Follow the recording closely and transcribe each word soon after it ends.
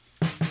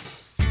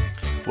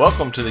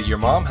Welcome to the Your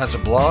Mom Has a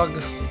Blog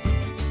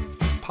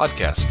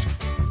podcast.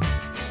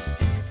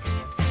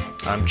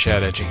 I'm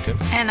Chad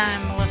Edgington. And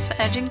I'm Melissa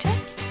Edgington.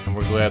 And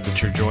we're glad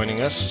that you're joining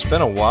us. It's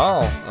been a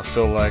while, I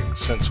feel like,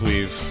 since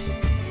we've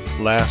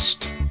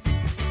last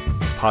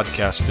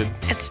podcasted.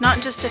 It's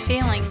not just a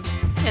feeling,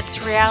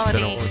 it's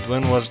reality.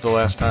 When was the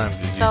last time?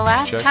 Did you the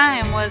last check?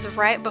 time was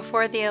right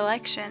before the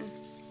election.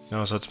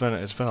 No, so it's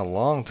been a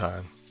long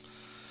time.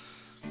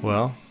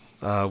 Well,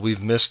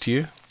 we've missed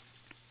you,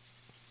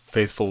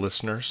 faithful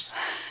listeners.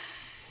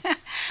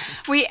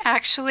 We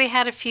actually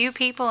had a few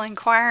people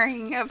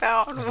inquiring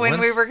about when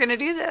we were going to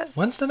do this.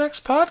 When's the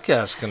next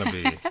podcast going to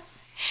be?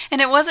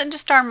 And it wasn't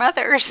just our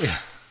mothers.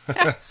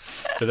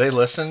 Do they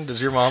listen?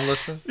 Does your mom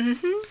listen?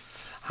 Mm-hmm.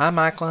 Hi,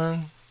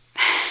 Michaelin.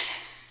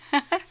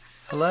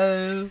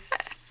 Hello.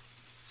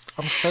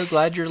 I'm so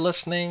glad you're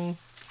listening.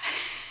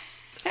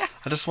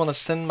 I just want to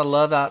send my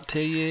love out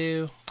to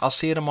you. I'll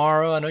see you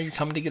tomorrow. I know you're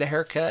coming to get a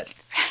haircut.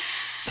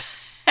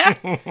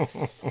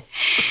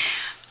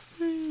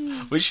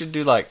 We should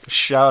do like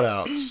shout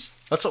outs.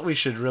 That's what we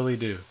should really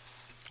do.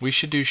 We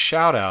should do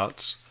shout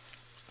outs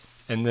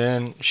and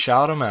then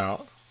shout them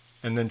out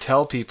and then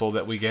tell people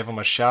that we gave them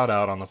a shout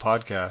out on the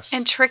podcast.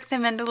 And trick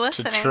them into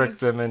listening. To trick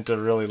them into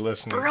really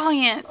listening.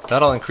 Brilliant.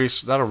 That'll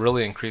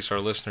really increase our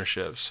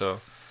listenership. So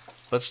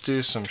let's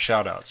do some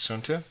shout outs,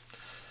 don't you?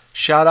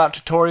 Shout out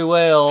to Tori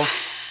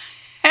Wales.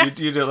 You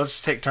do.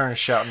 Let's take turns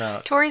shouting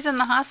out. Tori's in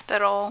the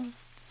hospital.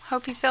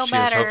 Hope you feel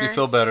better. Hope you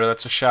feel better.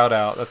 That's a shout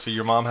out. That's a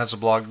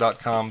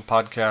YourMomHasAblog.com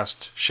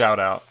podcast shout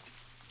out.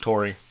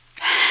 Tori.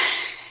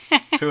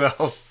 Who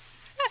else?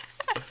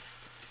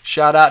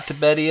 Shout out to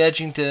Betty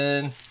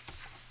Edgington.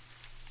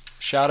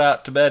 Shout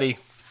out to Betty.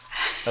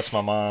 That's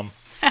my mom.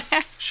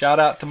 Shout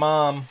out to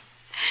Mom.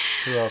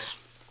 Who else?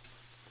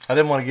 I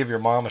didn't want to give your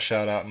mom a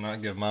shout out and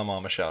not give my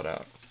mom a shout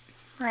out.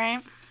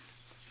 Right.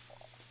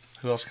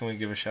 Who else can we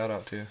give a shout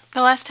out to?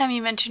 The last time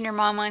you mentioned your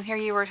mom on here,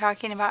 you were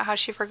talking about how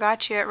she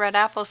forgot you at Red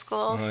Apple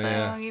School. Oh, so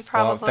yeah. you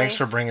probably... Well, thanks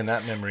for bringing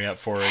that memory up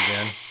for her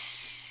again.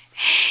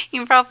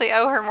 You probably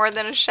owe her more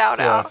than a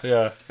shout out.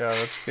 Yeah,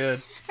 that's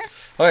good.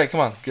 Okay, come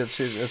on. Let's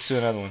do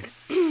another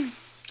one.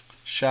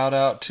 Shout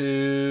out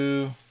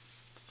to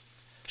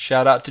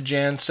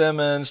Jan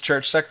Simmons,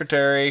 church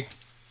secretary.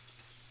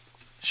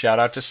 Shout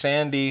out to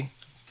Sandy.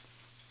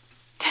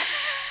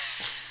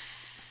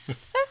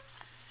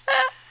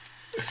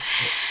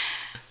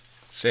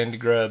 Sandy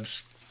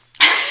Grubbs.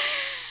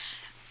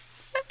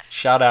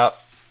 Shout out.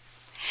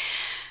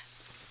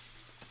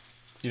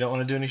 You don't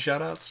want to do any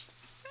shout outs?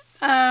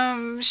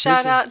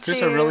 Shout out to...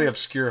 Who's a really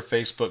obscure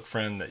Facebook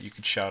friend that you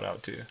could shout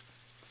out to?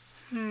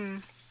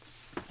 An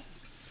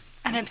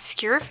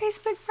obscure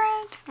Facebook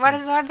friend? Why do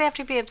they have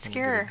to be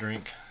obscure?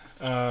 Drink.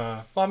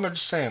 Well, I'm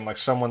just saying, like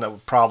someone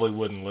that probably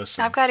wouldn't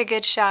listen. I've got a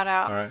good shout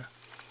out. All right.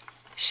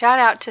 Shout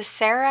out to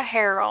Sarah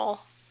Harrell,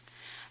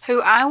 who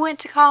I went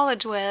to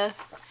college with,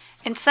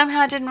 and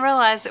somehow didn't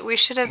realize that we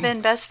should have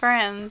been best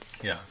friends.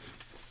 Yeah.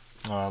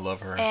 Oh, I love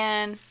her.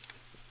 And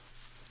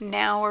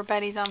now we're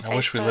buddies on Facebook. I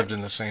wish we lived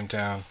in the same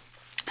town.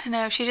 I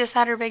know. She just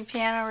had her big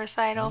piano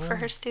recital for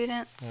her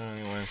students.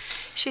 Anyway.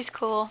 She's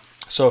cool.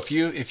 So if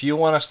you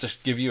want us to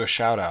give you a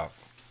shout out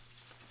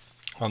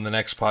on the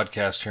next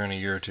podcast here in a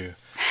year or two,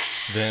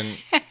 then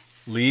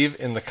leave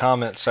in the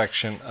comment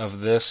section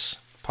of this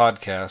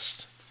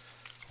podcast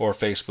or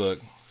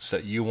Facebook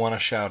that you want a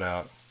shout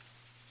out,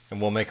 and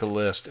we'll make a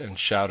list and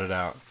shout it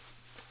out.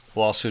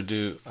 We'll also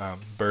do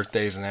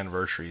birthdays and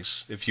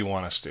anniversaries if you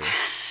want us to.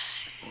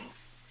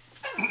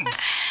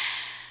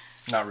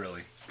 Not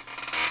really.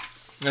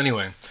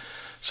 Anyway,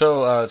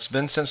 so it's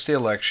been since the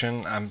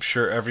election. I'm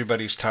sure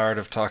everybody's tired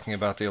of talking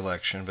about the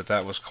election, but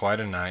that was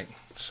quite a night.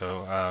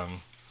 So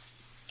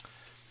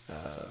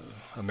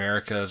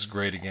America is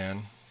great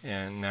again,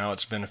 and now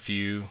it's been a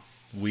few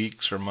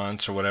weeks or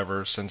months or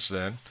whatever since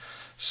then.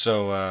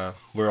 So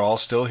we're all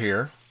still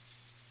here.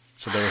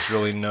 So there was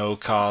really no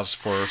cause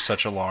for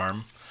such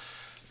alarm.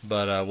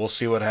 But we'll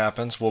see what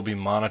happens. We'll be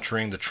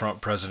monitoring the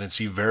Trump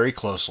presidency very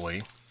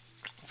closely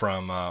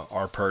from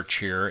our perch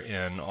here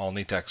in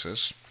Olney,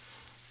 Texas.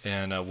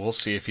 And we'll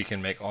see if he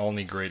can make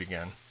Olney great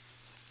again.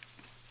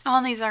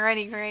 Olney's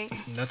already great.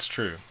 That's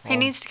true. He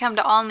needs to come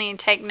to Olney and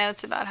take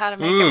notes about how to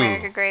make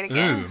America great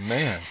again. Ooh,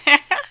 man.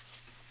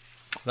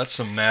 That's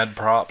some mad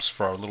props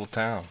for our little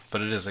town.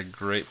 But it is a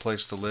great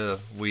place to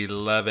live. We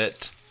love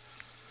it.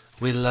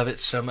 We love it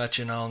so much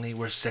in Olney.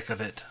 We're sick of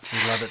it. We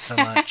love it so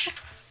much.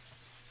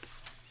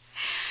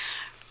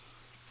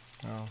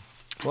 Oh.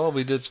 Well,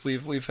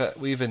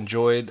 we've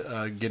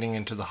enjoyed getting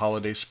into the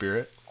holiday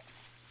spirit.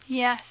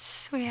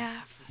 Yes, we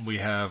have. We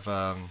have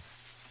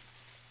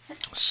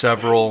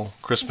several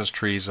Christmas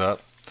trees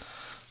up.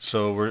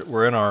 So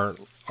we're in our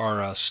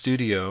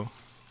studio.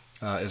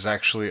 Is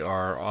actually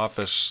our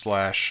office /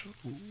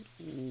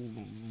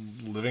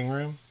 living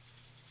room.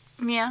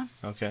 Yeah.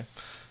 Okay.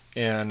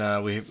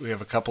 And we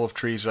have a couple of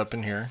trees up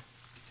in here.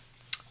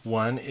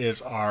 One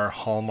is our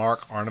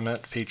Hallmark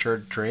ornament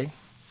featured tree.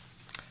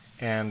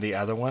 And the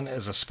other one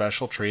is a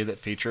special tree that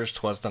features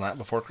 'Twas the Night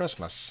Before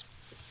Christmas.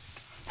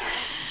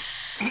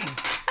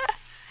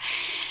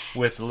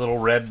 with little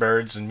red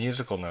birds and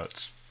musical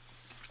notes.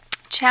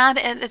 Chad,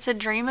 it's a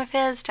dream of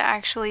his to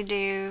actually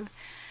do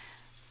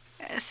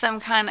some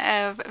kind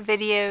of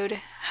videoed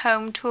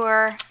home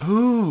tour.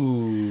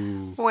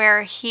 Ooh.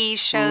 Where he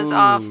shows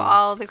off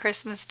all the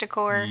Christmas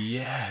decor.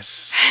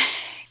 Yes.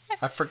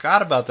 I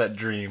forgot about that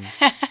dream.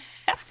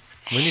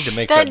 We need to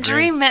make that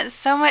dream meant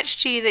so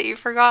much to you that you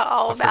forgot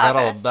all about it. I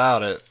forgot all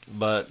about it,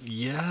 but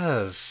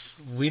yes,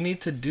 we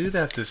need to do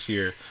that this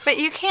year. But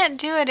you can't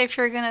do it if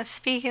you're going to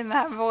speak in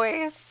that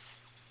voice.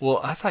 Well,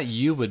 I thought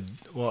you would.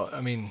 Well, I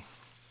mean,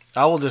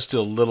 I will just do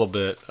a little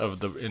bit of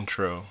the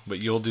intro, but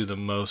you'll do the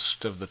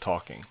most of the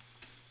talking,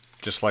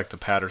 just like the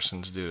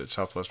Pattersons do at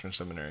Southwestern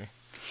Seminary.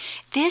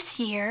 This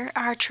year,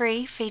 our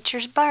tree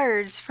features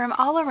birds from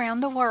all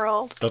around the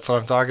world. That's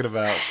what I'm talking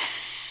about.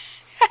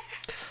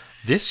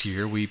 This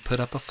year, we put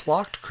up a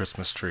flocked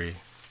Christmas tree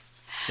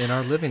in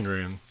our living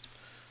room.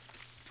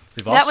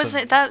 That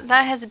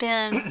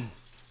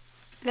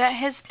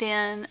has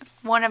been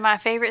one of my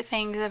favorite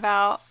things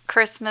about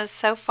Christmas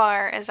so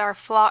far is our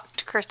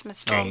flocked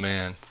Christmas tree. Oh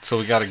man! So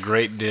we got a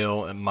great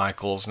deal at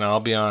Michael's. Now I'll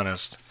be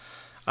honest,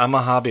 I'm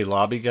a Hobby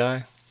Lobby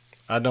guy.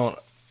 I don't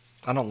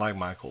like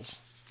Michael's.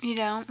 You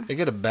don't? They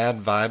get a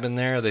bad vibe in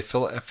there. It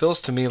feels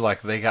to me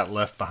like they got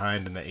left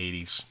behind in the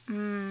 80s.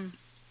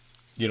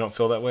 You don't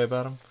feel that way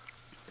about them?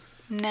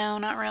 No,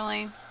 not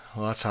really.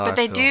 Well, that's how I feel. But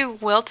they do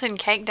Wilton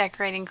cake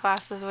decorating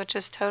classes, which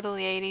is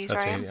totally 80s,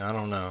 that's right? 80. I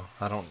don't know.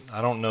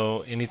 I don't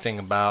know anything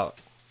about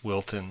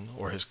Wilton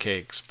or his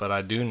cakes, but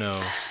I do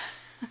know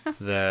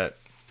that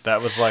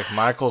was like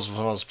Michael's was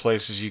one of those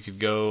places you could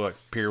go, like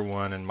Pier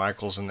 1 and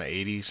Michael's in the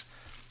 80s,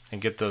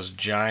 and get those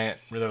giant,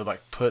 where they would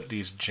like put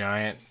these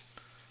giant,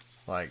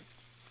 like,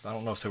 I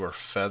don't know if they were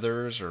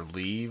feathers or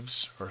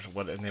leaves or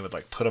what, and they would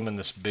like put them in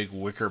this big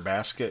wicker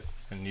basket,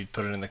 and you'd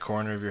put it in the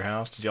corner of your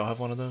house. Did y'all have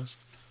one of those?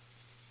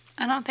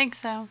 I don't think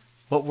so.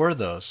 What were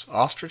those?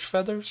 Ostrich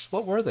feathers?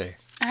 What were they?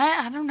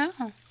 I don't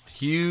know.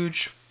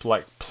 Huge,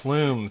 like,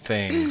 plume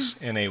things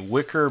in a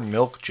wicker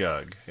milk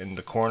jug in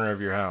the corner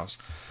of your house.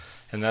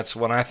 And that's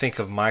when I think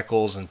of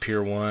Michael's and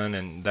Pier 1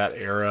 and that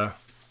era,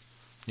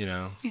 you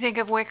know. You think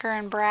of wicker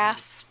and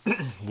brass?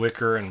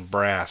 Wicker and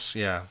brass,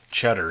 yeah.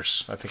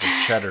 Cheddars. I think of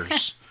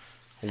Cheddars.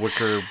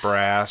 Wicker,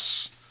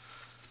 brass,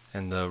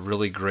 and the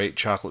really great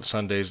chocolate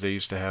sundaes they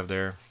used to have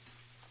there.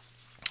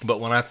 But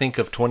when I think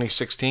of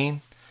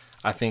 2016,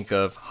 I think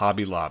of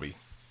Hobby Lobby.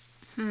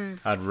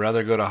 I'd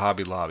rather go to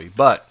Hobby Lobby.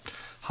 But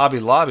Hobby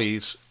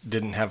Lobbies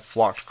didn't have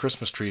flocked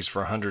Christmas trees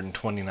for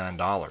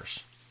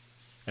 $129.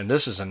 And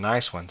this is a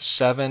nice one,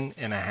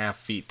 7.5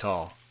 feet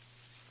tall.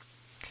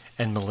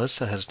 And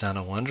Melissa has done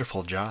a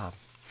wonderful job.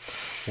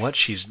 What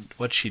she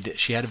did,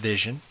 she had a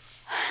vision.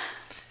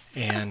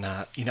 And,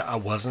 I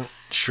wasn't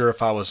sure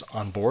if I was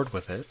on board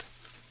with it.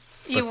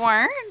 You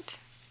weren't?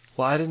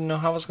 Well, I didn't know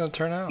how it was going to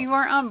turn out. You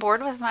weren't on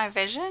board with my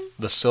vision?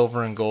 The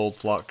silver and gold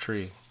flocked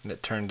tree. And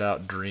it turned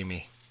out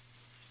dreamy.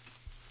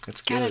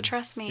 It's good. Gotta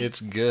trust me. It's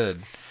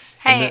good.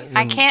 Hey,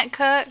 I can't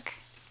cook.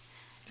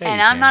 Yeah,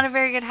 and I'm not a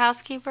very good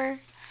housekeeper.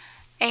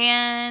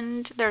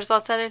 And there's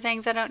lots of other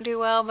things I don't do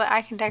well, but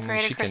I can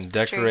decorate a Christmas tree. She can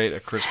decorate a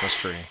Christmas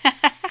tree.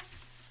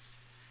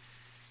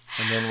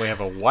 And then we have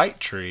a white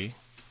tree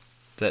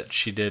that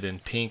she did in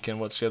pink. And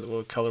what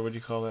color would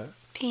you call that?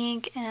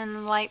 Pink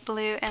and light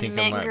blue and pink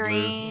mint and light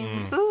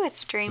green. Blue. Ooh,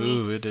 it's dreamy.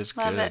 Ooh, it is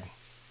Love good. It.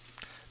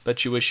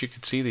 Bet you wish you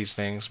could see these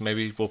things.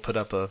 Maybe we'll put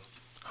up a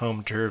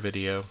home tour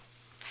video.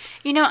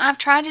 You know, I've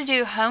tried to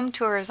do home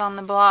tours on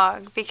the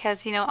blog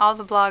because, all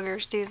the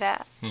bloggers do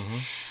that. Mm-hmm.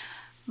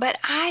 But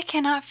I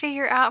cannot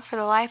figure out for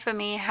the life of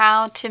me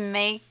how to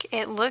make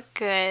it look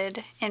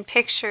good in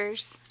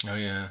pictures. Oh,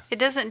 yeah. It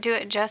doesn't do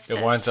it justice.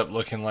 It winds up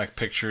looking like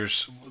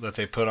pictures that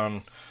they put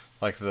on,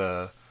 like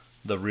the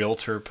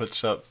realtor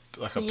puts up,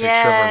 like a picture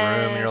of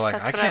a room. And you're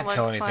like, I can't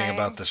tell anything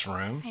about this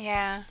room.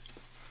 Yeah.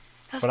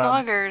 Those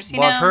bloggers,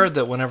 I've heard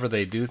that whenever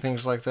they do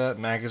things like that,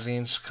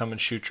 magazines come and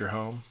shoot your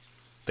home.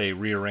 They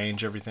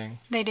rearrange everything.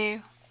 They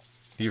do.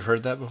 You've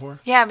heard that before?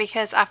 Yeah,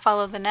 because I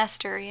follow the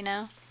Nestor,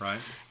 Right.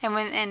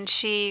 And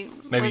she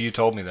Maybe was you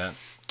told me that.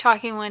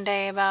 Talking one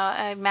day about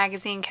a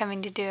magazine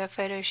coming to do a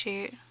photo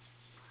shoot.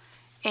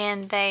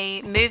 And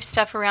they move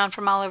stuff around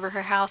from all over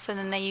her house, and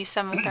then they use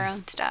some of their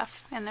own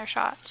stuff in their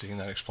shots. See,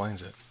 that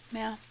explains it.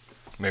 Yeah.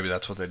 Maybe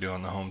that's what they do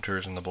on the home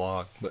tours and the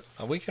blog. But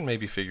we can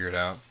maybe figure it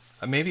out.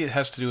 Maybe it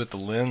has to do with the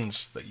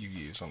lens that you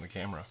use on the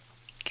camera.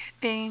 Could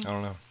be. I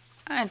don't know.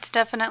 It's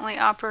definitely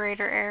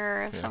operator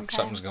error of some kind.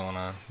 Something's going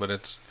on.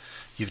 But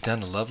you've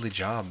done a lovely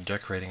job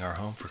decorating our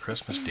home for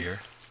Christmas, dear.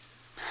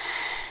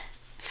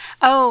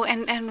 Oh,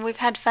 and we've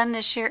had fun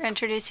this year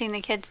introducing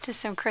the kids to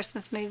some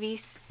Christmas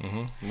movies.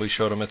 Mm-hmm. We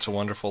showed them It's a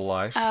Wonderful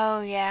Life.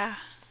 Oh, yeah.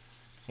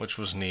 Which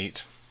was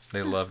neat.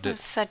 They loved it. It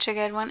was such a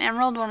good one.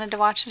 Emerald wanted to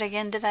watch it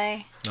again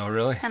today. Oh,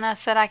 really? And I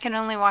said I can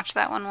only watch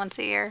that one once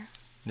a year.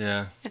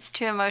 Yeah. It's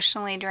too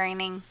emotionally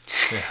draining.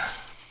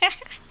 Yeah.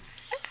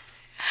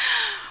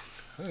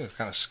 It's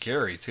kind of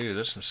scary, too.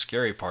 There's some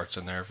scary parts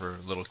in there for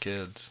little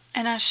kids.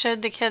 And I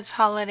showed the kids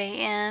Holiday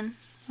Inn,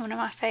 one of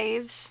my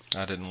faves.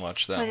 I didn't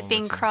watch that one. With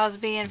Bing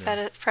Crosby and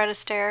Fred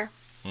Astaire.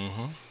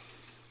 Mm-hmm.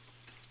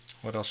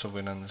 What else have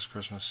we done this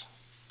Christmas?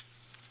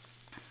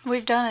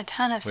 We've done a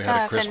ton of We stuff,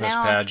 had a Christmas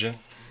and pageant.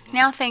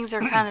 now things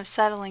are kind of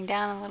settling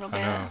down a little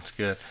bit. I know, it's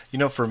good. You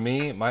know, for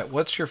me,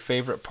 what's your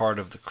favorite part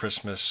of the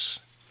Christmas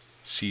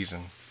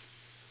season?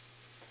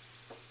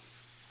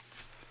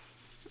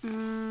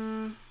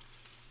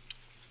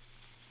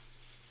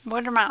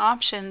 What are my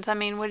options? I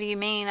mean, what do you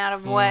mean? Out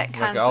of what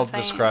kinds I'll of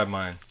things? describe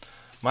mine.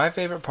 My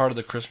favorite part of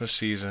the Christmas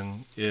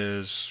season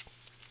is,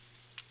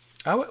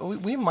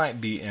 we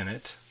might be in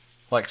it.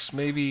 Like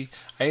maybe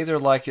I either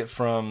like it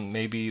from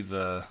maybe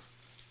the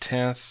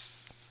 10th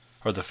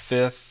or the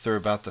 5th or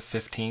about the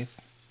 15th.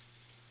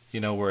 You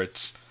know, where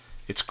it's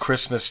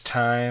Christmas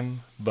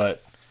time,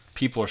 but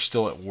people are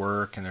still at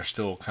work and they're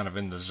still kind of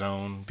in the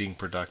zone, being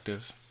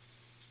productive.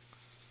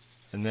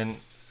 And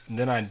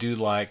then I do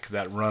like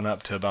that run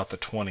up to about the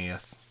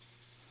 20th.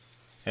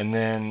 And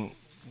then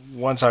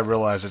once I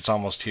realize it's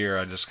almost here,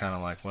 I just kind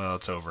of like, well,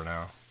 it's over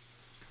now.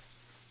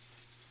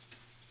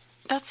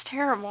 That's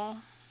terrible.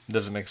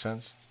 Does it make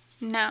sense?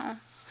 No.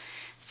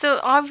 So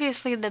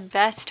obviously the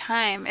best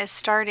time is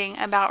starting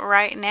about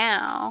right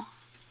now,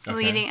 Okay.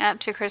 leading up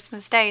to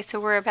Christmas Day. So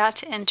we're about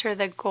to enter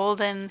the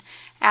golden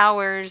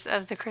hours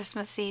of the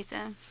Christmas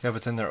season. Yeah,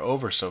 but then they're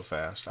over so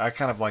fast. I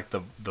kind of like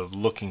the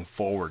looking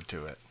forward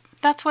to it.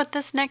 That's what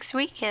this next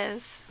week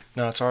is.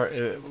 No, it's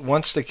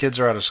once the kids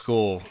are out of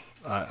school,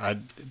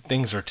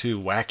 things are too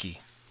wacky.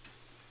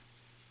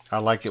 I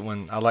like it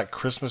when I like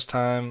Christmas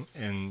time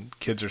and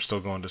kids are still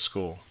going to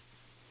school.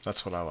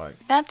 That's what I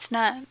like. That's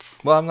nuts.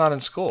 Well, I'm not in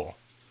school.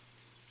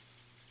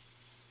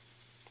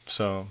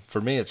 So, for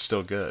me, it's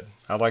still good.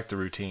 I like the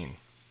routine.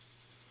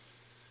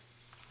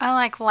 I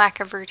like lack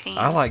of routine.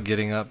 I like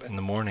getting up in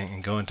the morning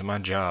and going to my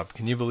job.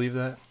 Can you believe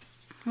that?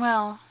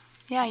 Well,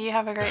 yeah, you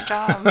have a great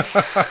job.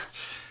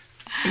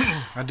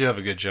 I do have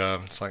a good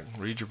job. It's like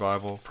read your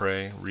Bible,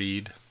 pray,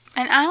 read.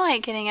 And I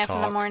like getting up in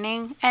the Talk.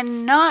 morning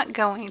and not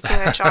going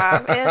to a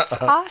job. It's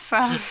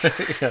awesome.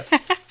 Yeah.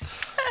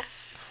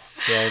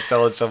 Yeah, I was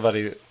telling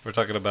somebody, we're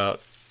talking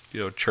about,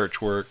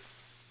 church work.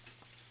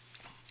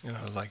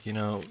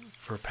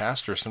 For a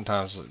pastor,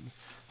 sometimes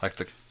like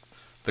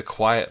the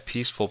quiet,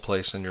 peaceful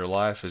place in your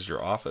life is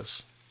your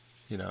office.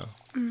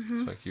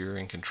 Mm-hmm. It's like you're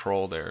in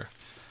control there.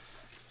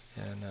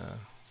 And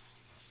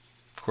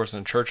of course,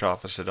 in a church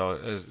office,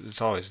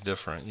 it's always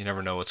different. You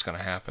never know what's going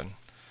to happen.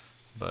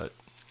 But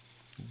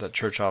that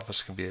church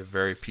office can be a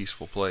very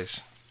peaceful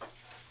place.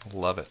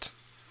 Love it.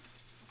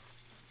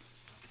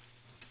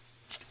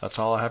 That's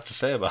all I have to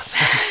say about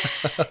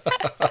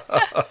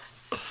that.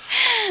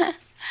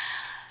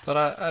 But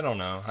I don't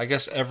know. I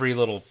guess every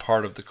little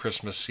part of the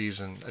Christmas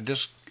season,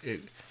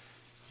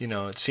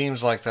 it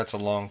seems like that's a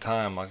long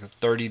time, like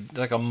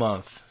a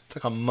month. It's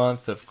like a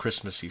month of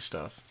Christmassy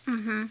stuff.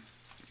 Mm-hmm.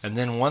 And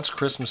then once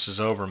Christmas is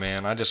over,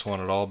 man, I just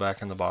want it all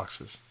back in the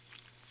boxes.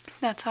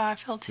 That's how I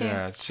feel too.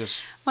 Yeah, it's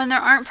just... When there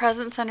aren't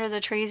presents under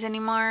the trees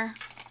anymore,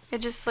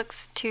 it just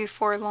looks too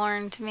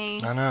forlorn to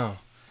me. I know.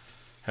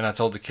 And I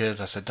told the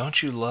kids, I said,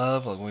 don't you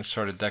love, like when we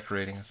started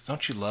decorating, I said,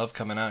 don't you love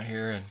coming out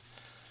here and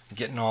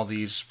getting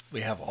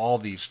we have all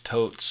these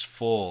totes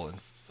full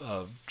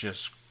and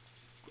just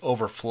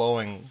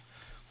overflowing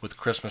with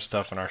Christmas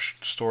stuff in our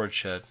storage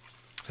shed.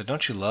 I said,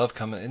 don't you love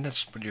coming? Isn't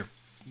this your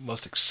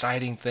most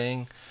exciting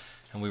thing?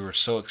 And we were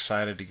so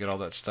excited to get all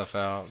that stuff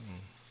out,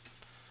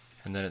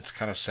 and then it's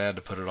kind of sad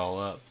to put it all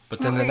up. But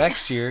then the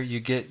next year,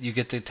 you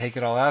get to take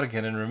it all out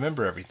again and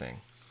remember everything.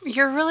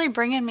 You're really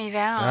bringing me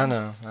down. I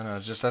know.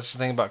 Just that's the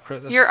thing about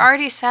Christmas. You're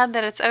already sad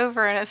that it's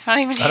over and it's not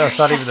even here. I know it's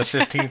not yet. even the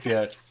 15th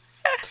yet.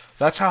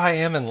 That's how I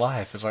am in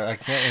life. It's like I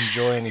can't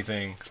enjoy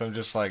anything because I'm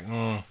just like,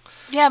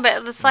 Yeah,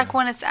 but it's like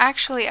when it's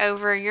actually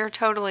over, you're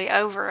totally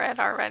over it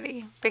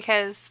already.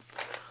 Because,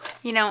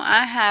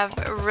 I have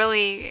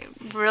really,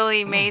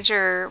 really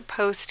major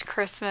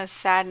post-Christmas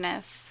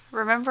sadness.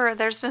 Remember,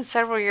 there's been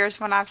several years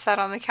when I've sat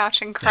on the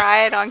couch and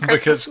cried on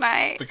Christmas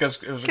night.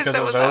 Because it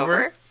was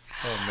over?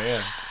 Oh,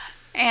 man.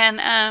 And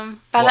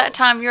by that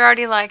time, you're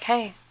already like,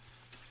 hey,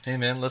 hey,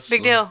 man,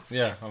 big deal.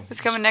 Yeah.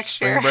 It's coming next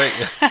spring year. Break.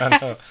 Yeah, I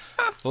know.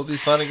 It'll be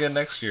fun again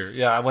next year.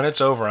 Yeah, when it's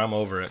over, I'm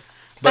over it.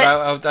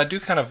 But I do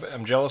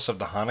I'm jealous of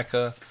the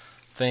Hanukkah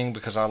thing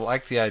because I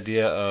like the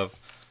idea of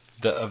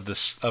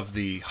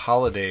the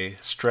holiday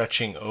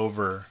stretching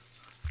over,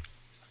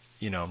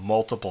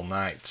 multiple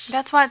nights.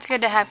 That's why it's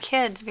good to have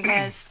kids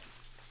because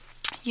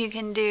you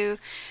can do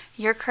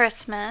your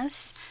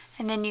Christmas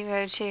and then you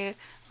go to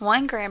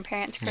one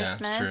grandparent's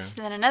Christmas, Yeah, that's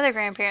true. then another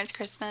grandparent's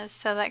Christmas,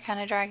 so that kind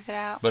of drags it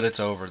out. But it's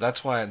over.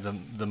 That's why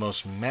the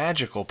most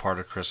magical part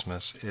of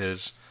Christmas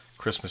is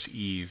Christmas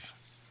Eve,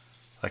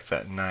 like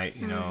that night,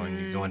 and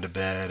you go into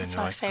bed It's and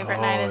my you're like,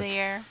 favorite night of the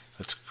year.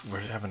 We're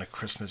having a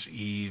Christmas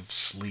Eve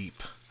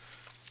sleep,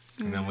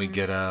 and then we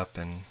get up,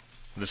 and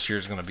this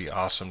year's going to be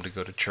awesome to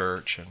go to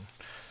church, and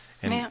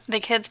Yeah, the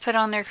kids put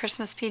on their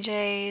Christmas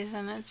PJs,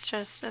 and it's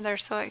just, they're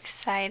so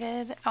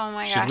excited. Oh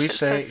my gosh, it's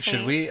so sweet.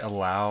 should we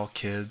allow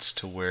kids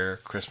to wear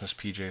Christmas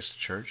PJs to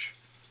church,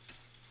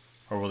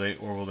 or will they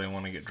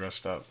want to get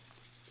dressed up?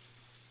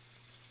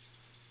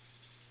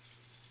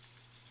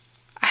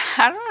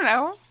 I don't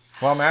know.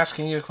 Well, I'm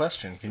asking you a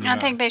question. Can you I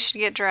not? think they should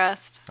get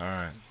dressed. All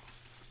right.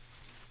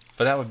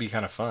 But that would be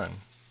kind of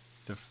fun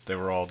if they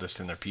were all just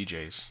in their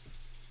PJs.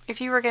 If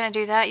you were going to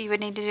do that, you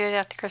would need to do it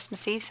at the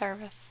Christmas Eve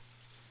service.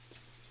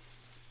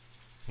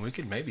 We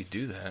could maybe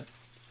do that.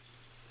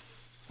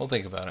 We'll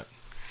think about it.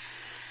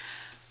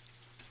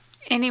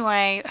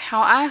 Anyway,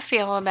 how I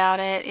feel about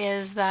it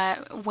is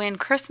that when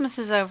Christmas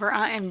is over,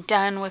 I am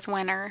done with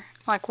winter.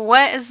 Like,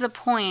 what is the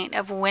point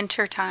of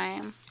winter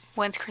time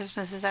once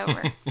Christmas is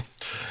over?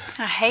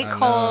 I hate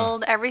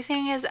cold.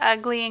 Everything is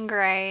ugly and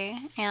gray.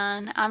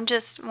 And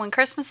when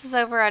Christmas is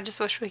over, I just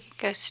wish we could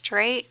go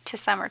straight to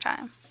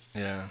summertime.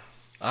 Yeah.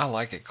 I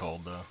like it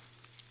cold, though.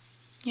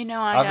 You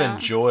know I don't. I've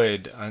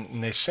enjoyed,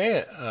 and they say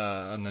it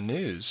on the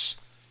news,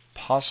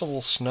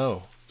 possible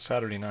snow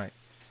Saturday night.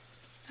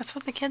 That's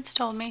what the kids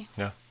told me.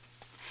 Yeah.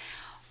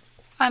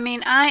 I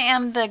mean, I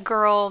am the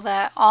girl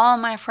that all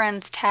my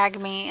friends tag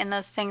me in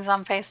those things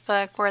on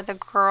Facebook where the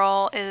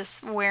girl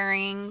is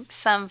wearing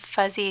some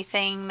fuzzy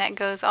thing that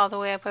goes all the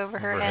way up over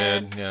her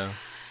head. Yeah.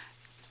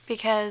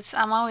 Because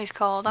I'm always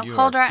cold. I'm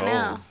cold right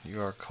now.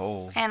 You are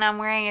cold. And I'm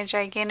wearing a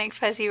gigantic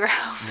fuzzy robe.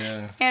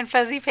 Yeah. And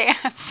fuzzy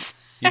pants.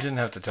 You didn't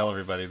have to tell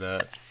everybody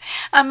that.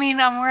 I mean,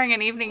 I'm wearing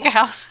an evening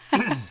gown.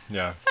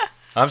 Yeah.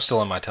 I'm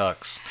still in my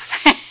tux.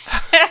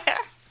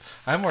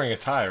 I'm wearing a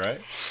tie,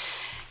 right?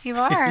 You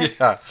are.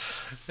 Yeah.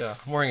 Yeah.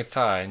 I'm wearing a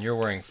tie, and you're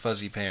wearing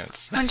fuzzy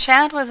pants. When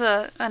Chad was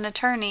an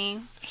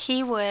attorney,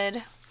 he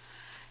would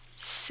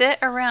sit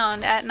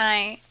around at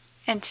night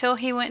until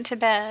he went to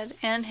bed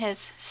in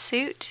his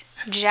suit,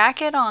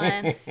 jacket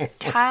on,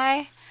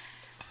 tie,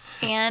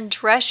 and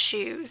dress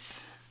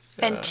shoes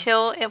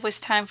until it was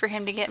time for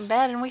him to get in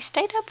bed, and we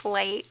stayed up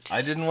late.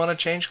 I didn't want to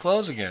change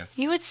clothes again.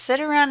 You would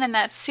sit around in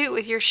that suit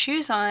with your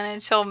shoes on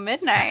until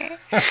midnight.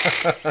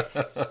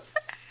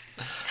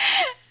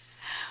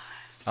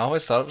 I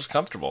always thought it was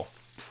comfortable.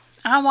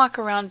 I walk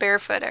around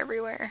barefoot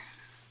everywhere.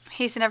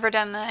 He's never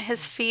done that.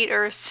 His feet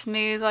are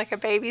smooth like a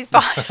baby's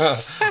bottom.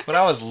 When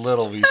I was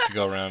little, we used to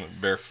go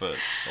around barefoot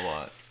a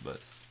lot.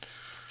 But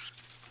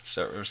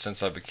so ever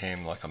since I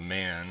became like a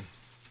man,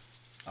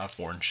 I've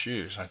worn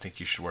shoes. I think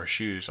you should wear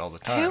shoes all the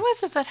time. Who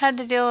was it that had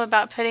the deal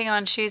about putting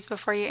on shoes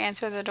before you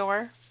answer the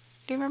door?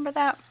 Do you remember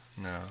that?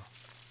 No.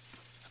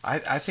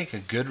 I think a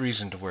good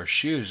reason to wear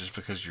shoes is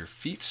because your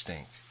feet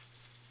stink.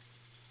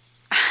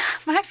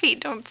 My feet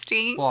don't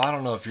stink. Well, I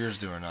don't know if yours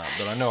do or not,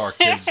 but I know our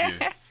kids do.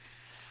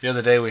 The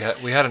other day we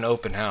had an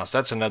open house.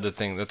 That's another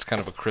thing. That's kind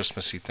of a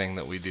Christmassy thing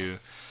that we do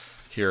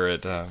here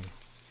at the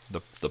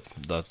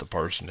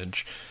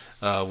parsonage.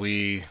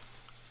 We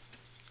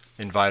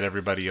invite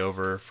everybody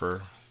over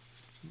for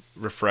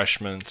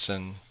refreshments,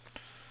 and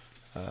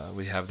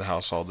we have the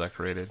house all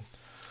decorated.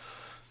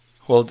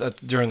 Well,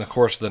 during the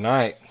course of the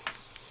night,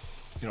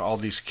 all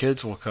these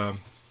kids will come,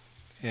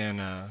 and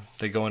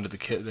they go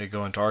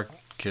into our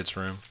kids'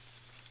 room,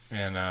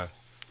 and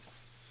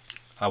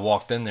I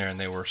walked in there, and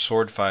they were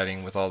sword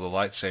fighting with all the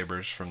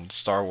lightsabers from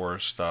Star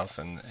Wars stuff,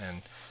 and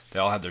they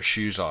all had their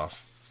shoes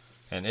off,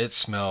 and it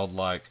smelled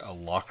like a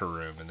locker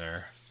room in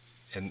there,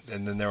 and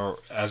then there were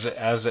as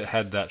it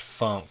had that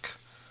funk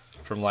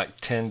from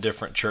like 10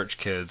 different church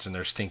kids and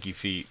their stinky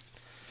feet,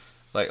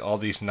 like all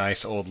these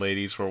nice old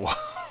ladies were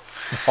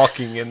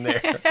walking in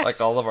there, like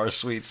all of our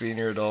sweet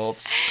senior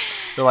adults.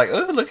 They're like,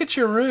 "Oh, look at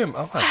your room!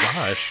 Oh my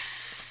gosh,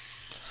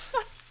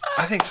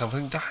 I think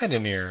something died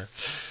in here."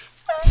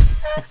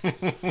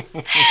 It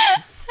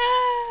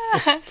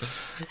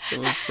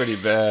was pretty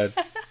bad.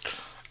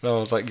 And I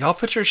was like, "Y'all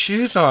put your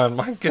shoes on!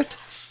 My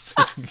goodness,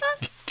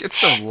 get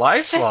some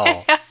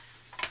Lysol."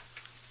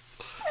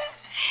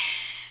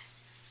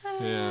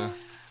 Yeah,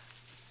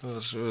 it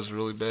was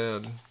really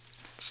bad,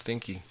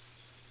 stinky.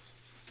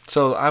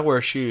 So I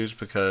wear shoes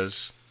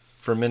because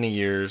for many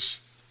years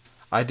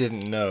I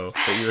didn't know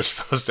that you were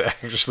supposed to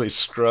actually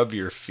scrub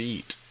your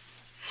feet.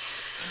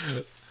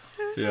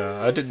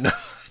 Yeah, I didn't know.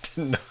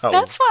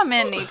 That's why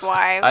men need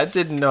wives. I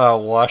didn't know how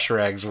wash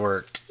rags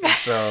worked.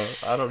 So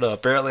I don't know.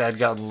 Apparently I'd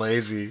gotten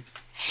lazy.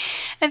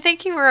 I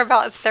think you were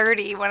about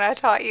 30 when I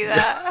taught you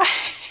that.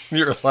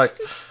 You're like,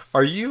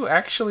 "Are you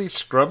actually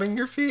scrubbing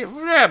your feet?"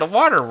 Yeah, the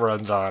water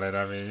runs on it.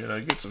 I mean,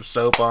 get some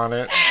soap on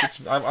it.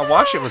 I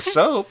wash it with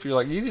soap. You're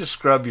like, you need to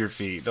scrub your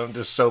feet. Don't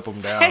just soap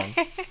them down.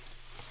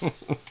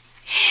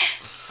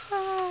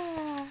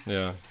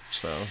 Yeah.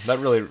 So that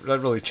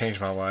really changed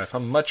my life.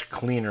 I'm much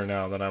cleaner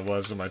now than I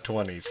was in my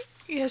 20s.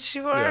 Yes,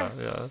 you are.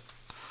 Yeah.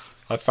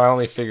 I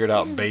finally figured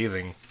out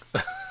bathing.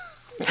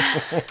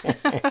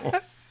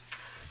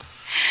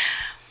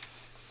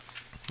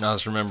 I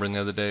was remembering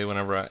the other day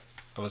whenever I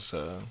was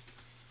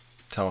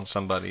telling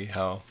somebody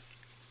how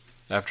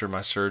after my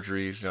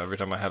surgeries, every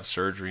time I have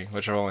surgery,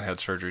 which I've only had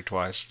surgery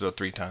twice,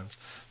 3 times,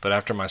 but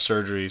after my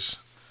surgeries,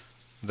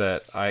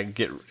 that I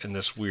get in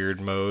this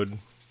weird mode,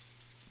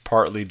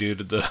 partly due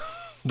to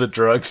the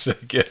drugs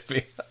that get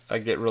me. I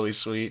get really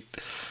sweet,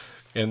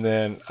 and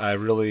then I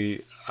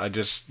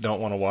just don't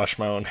want to wash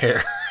my own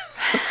hair.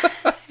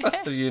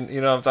 You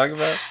know what I'm talking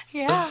about?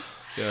 Yeah.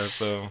 Yeah,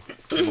 so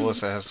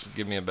Melissa has to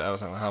give me a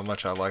bath on how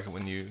much I like it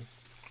when you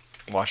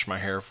wash my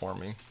hair for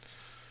me.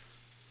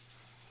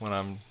 when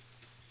I'm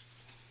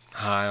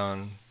high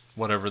on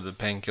whatever the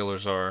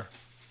painkillers are.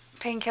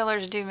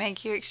 Painkillers do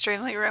make you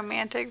extremely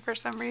romantic for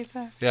some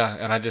reason. Yeah,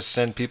 and I just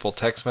send people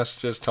text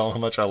messages telling how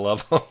much I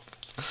love them.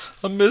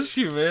 I miss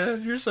you,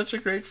 man. You're such a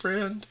great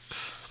friend.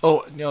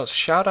 Oh,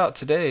 shout out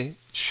today.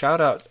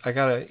 Shout out. I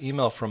got an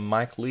email from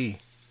Mike Lee.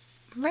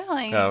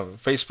 Really?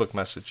 Facebook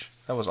message.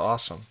 That was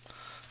awesome.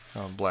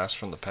 Blast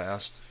from the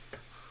past.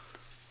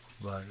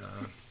 But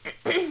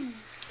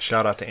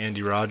shout out to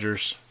Andy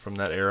Rogers from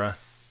that era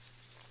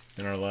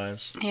in our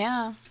lives.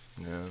 Yeah.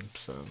 Yeah,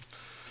 so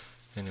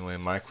anyway,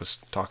 Mike was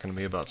talking to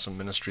me about some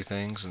ministry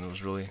things, and it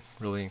was really,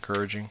 really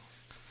encouraging.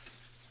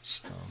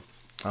 So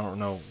I don't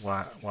know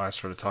why I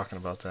started talking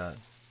about that.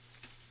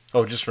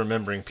 Oh, just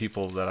remembering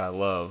people that I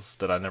love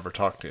that I never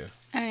talked to.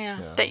 Oh,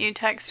 yeah. That you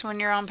text when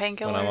you're on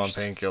painkillers. When I'm on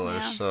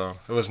painkillers. Yeah. So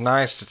it was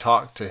nice to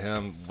talk to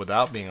him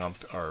without being on,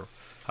 or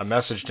I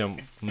messaged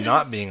him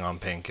not being on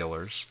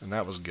painkillers, and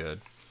that was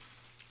good.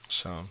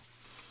 So,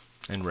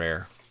 and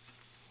rare.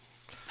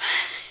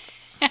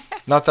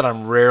 Not that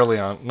I'm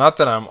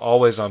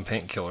always on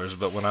painkillers,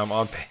 but when I'm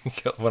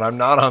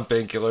not on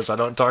painkillers, I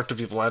don't talk to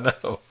people I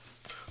know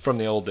from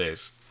the old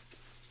days.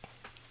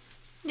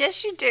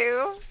 Yes, you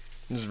do.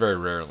 Just very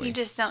rarely. You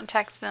just don't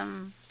text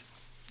them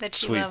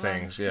that you sweet love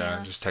things, them.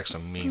 yeah. Just text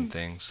them mean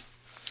things.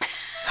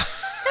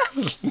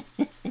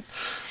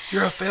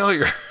 You're a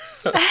failure.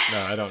 No,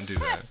 I don't do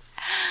that.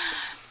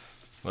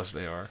 Unless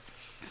they are.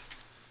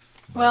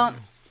 Well,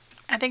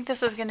 I think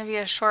this is going to be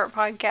a short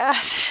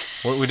podcast.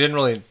 We didn't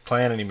really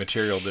plan any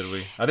material, did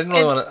we? I didn't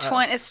really want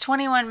to. It's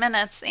 21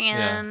 minutes,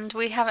 and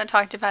we haven't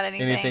talked about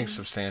anything. Anything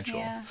substantial.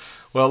 Yeah.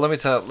 Well, let me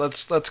tell.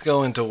 Let's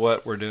go into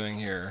what we're doing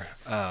here.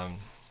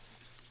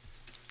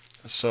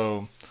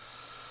 So,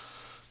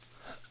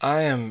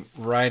 I am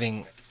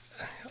writing.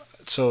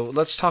 So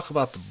let's talk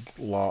about the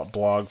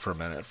blog for a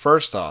minute.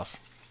 First off,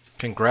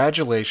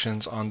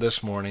 congratulations on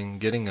this morning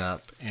getting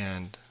up,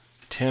 and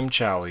Tim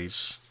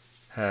Challies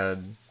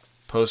had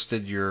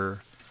posted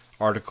your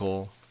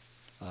article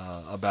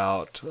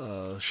about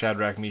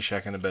Shadrach,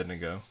 Meshach, and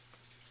Abednego,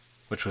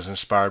 which was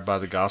inspired by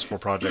the Gospel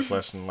Project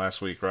lesson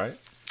last week, right?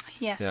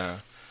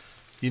 Yes.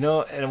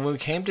 Yeah. And when we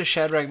came to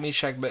Shadrach,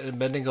 Meshach, and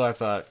Abednego, I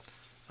thought,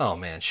 oh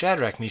man,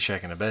 Shadrach,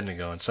 Meshach, and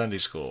Abednego in Sunday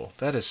school,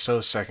 that is so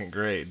second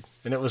grade.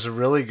 And it was a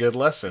really good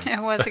lesson.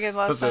 It was a good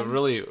lesson. It was a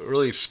really,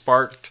 really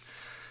sparked,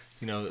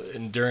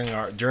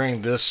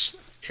 during this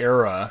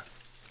era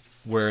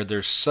where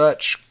there's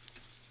such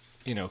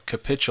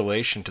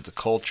capitulation to the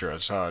culture,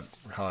 is how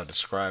I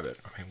describe it.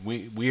 I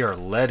mean, we are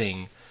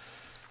letting,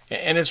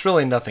 and it's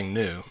really nothing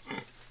new.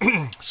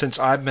 Since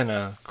I've been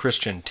a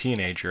Christian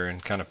teenager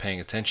and kind of paying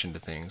attention to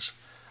things,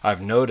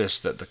 I've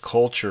noticed that the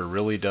culture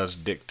really does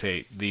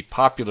dictate, the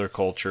popular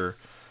culture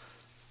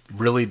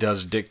really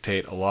does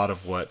dictate a lot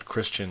of what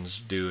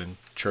Christians do in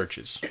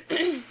churches.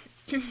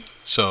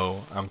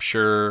 So I'm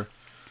sure,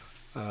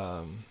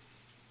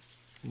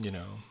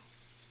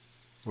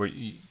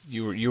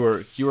 you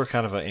were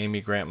kind of an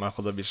Amy Grant,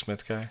 Michael W.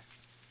 Smith guy,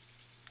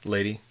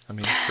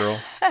 girl.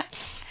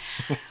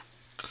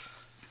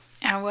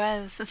 I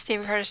was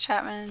Stephen Curtis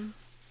Chapman.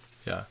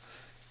 Yeah,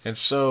 and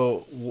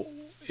so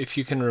if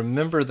you can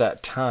remember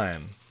that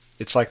time,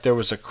 it's like there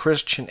was a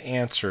Christian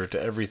answer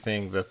to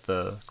everything that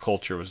the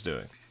culture was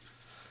doing.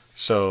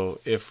 So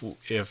if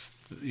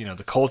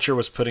the culture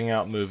was putting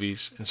out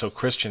movies, and so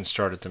Christians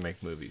started to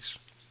make movies,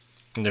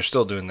 and they're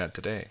still doing that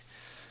today.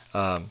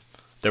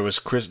 There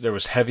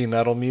was heavy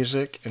metal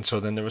music, and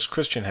so then there was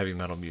Christian heavy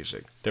metal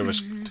music. There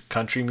was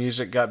country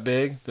music got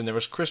big, then there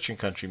was Christian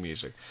country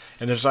music,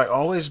 and there's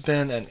always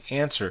been an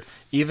answer.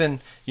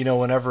 Even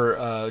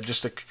whenever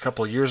just a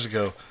couple of years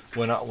ago,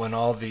 when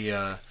all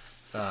the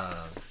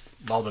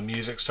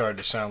music started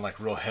to sound like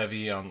real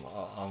heavy on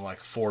like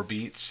 4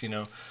 beats,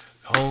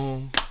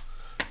 home,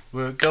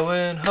 we're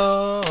going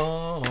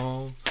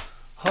home.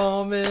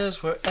 Home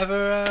is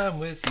wherever I'm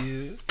with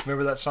you.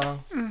 Remember that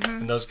song? Mm-hmm.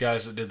 And those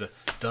guys that did the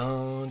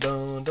dun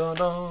dun dun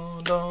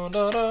dun dun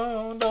dun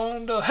dun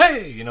dun dun.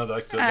 Hey, there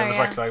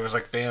was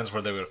like bands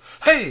where they would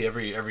hey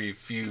every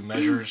few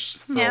measures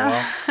for a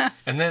while.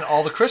 And then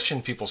all the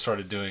Christian people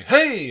started doing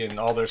hey in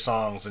all their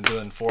songs and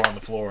doing 4 on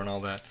the floor and all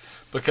that,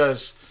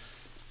 because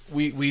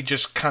we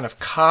just kind of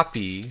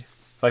copy,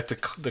 like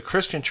the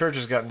Christian church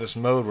has gotten this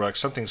mode where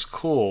something's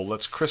cool,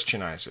 let's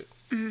Christianize it.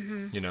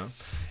 Mm-hmm.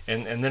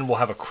 And then we'll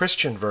have a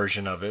Christian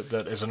version of it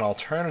that is an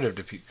alternative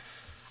to people.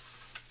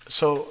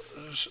 So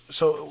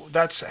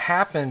that's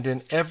happened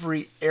in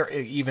every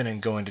area, even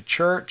in going to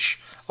church.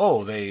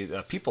 Oh,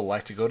 people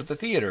like to go to the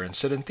theater and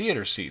sit in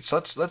theater seats.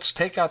 Let's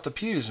take out the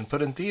pews and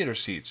put in theater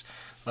seats.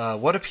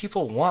 What do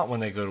people want when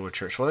they go to a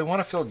church? Well, they want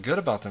to feel good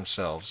about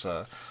themselves.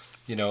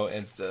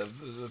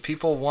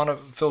 People want to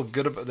feel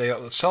good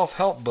about.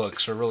 Self-help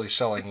books are really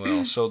selling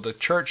well. So the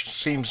church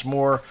seems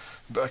more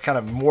kind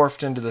of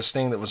morphed into this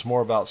thing that was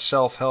more about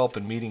self-help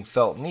and meeting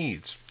felt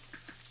needs.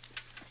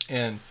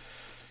 So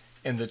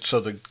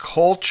the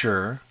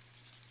culture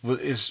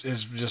is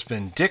just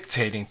been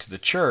dictating to the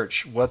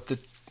church what the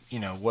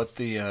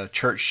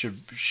church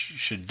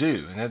should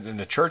do, and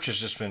the church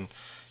has just been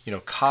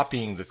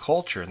copying the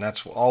culture, and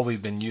that's all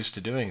we've been used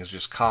to doing is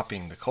just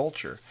copying the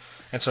culture.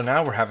 And so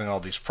now we're having all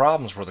these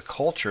problems where the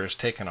culture has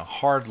taken a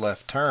hard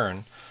left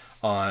turn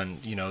on,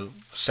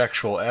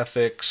 sexual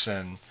ethics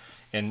and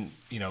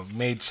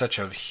made such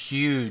a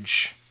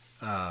huge,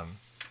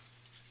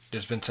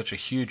 there's been such a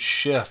huge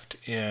shift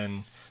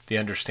in the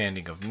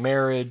understanding of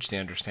marriage, the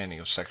understanding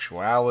of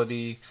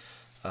sexuality,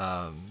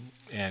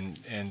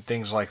 and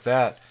things like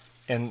that.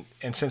 And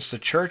since the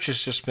church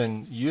has just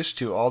been used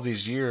to all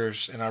these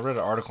years, and I read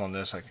an article on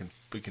this,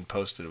 we can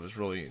post it. It was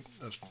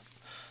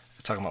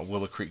talking about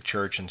Willow Creek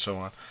Church and so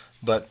on.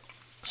 But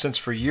since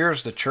for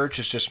years the church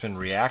has just been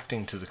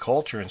reacting to the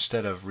culture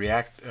instead of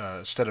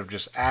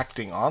just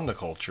acting on the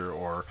culture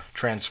or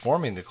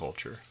transforming the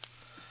culture.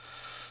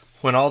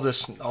 When all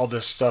this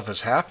stuff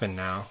has happened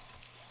now,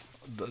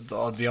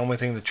 the only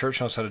thing the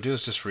church knows how to do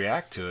is just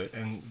react to it,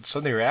 and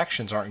some of the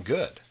reactions aren't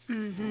good.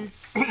 Mm-hmm.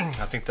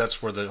 I think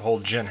that's where the whole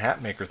Jen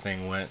Hatmaker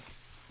thing went.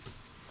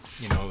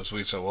 As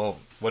we said, well,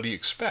 what do you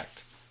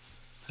expect?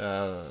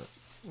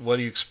 What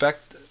do you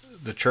expect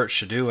the church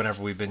to do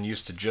whenever we've been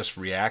used to just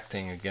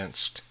reacting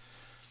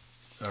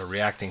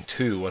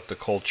to what the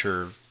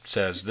culture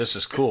says this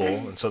is cool,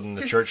 and so then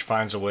the church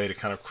finds a way to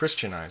kind of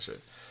Christianize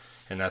it,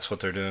 and that's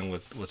what they're doing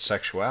with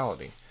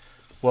sexuality.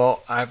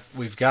 Well,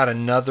 we've got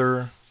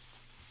another.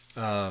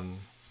 I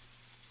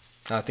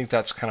think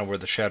that's kind of where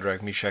the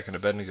Shadrach, Meshach, and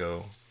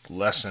Abednego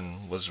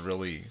lesson was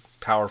really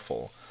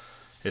powerful.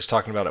 Is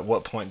talking about at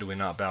what point do we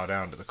not bow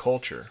down to the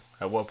culture?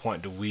 At what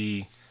point do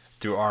we,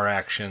 through our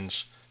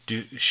actions,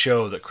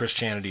 show that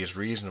Christianity is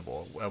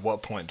reasonable? At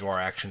what point do our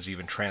actions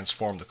even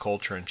transform the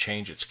culture and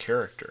change its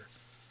character?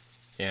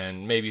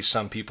 And maybe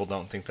some people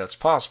don't think that's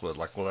possible.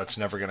 Like, well, that's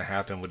never going to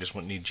happen. We just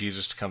need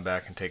Jesus to come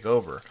back and take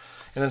over.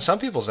 And then some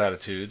people's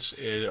attitudes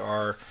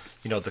are,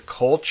 the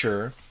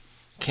culture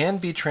can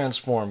be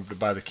transformed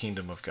by the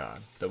kingdom of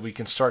God. That we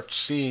can start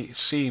to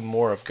see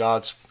more of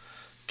God's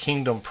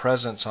kingdom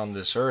presence on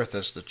this earth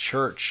as the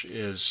church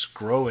is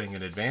growing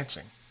and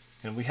advancing.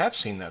 And we have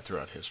seen that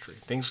throughout history.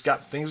 Things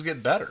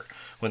get better.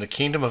 When the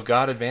kingdom of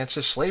God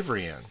advances,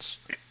 slavery ends.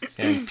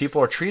 And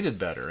people are treated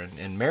better,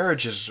 and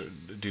marriages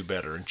do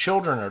better, and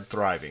children are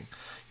thriving.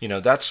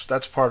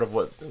 That's part of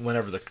what,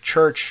 whenever the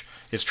church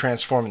is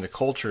transforming the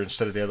culture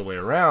instead of the other way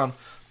around,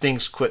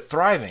 things quit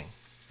thriving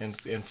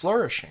and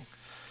flourishing.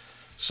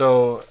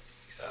 So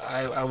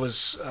I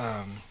was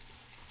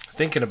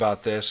thinking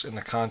about this in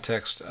the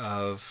context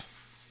of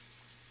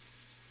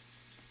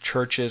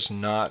churches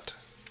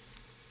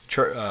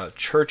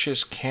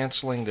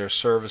canceling their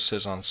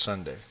services on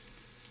Sunday.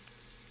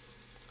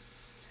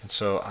 And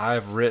so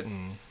I've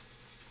written,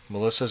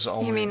 Melissa's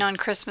only... You mean on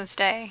Christmas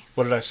Day?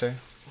 What did I say?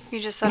 You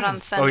just said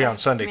on Sunday. Oh yeah, on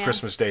Sunday, yeah.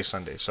 Christmas Day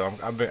Sunday. So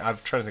I'm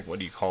trying to think, what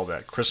do you call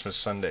that? Christmas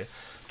Sunday.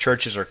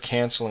 Churches are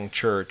canceling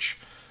church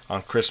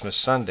on Christmas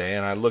Sunday,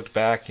 and I looked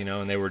back,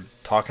 and they were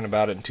talking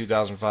about it in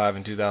 2005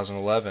 and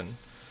 2011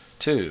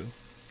 too,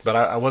 but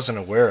I wasn't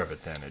aware of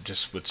it then. It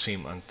just would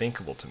seem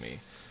unthinkable to me.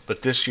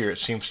 But this year it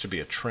seems to be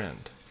a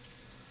trend,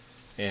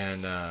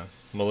 and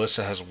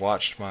Melissa has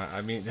watched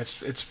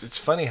it's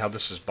funny how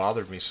this has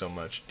bothered me so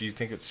much. Do you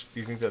think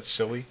that's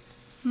silly?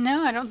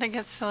 No, I don't think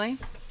it's silly.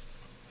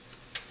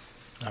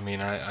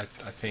 I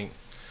think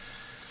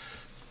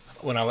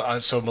when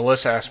so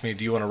Melissa asked me,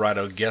 do you want to write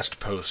a guest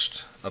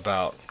post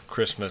about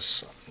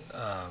Christmas,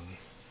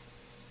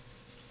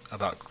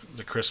 about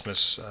the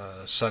Christmas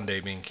Sunday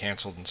being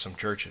canceled in some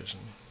churches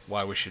and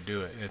why we should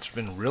do it. And it's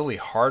been really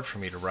hard for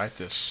me to write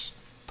this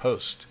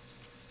post,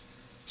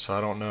 so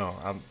I don't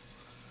know.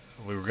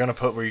 Were you gonna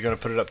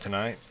put it up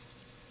tonight?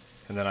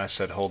 And then I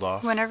said hold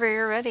off. Whenever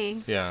you're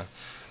ready. Yeah,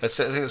 I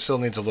think it still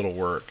needs a little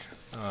work.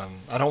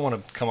 I don't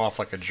want to come off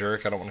like a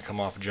jerk. I don't want to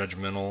come off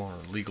judgmental or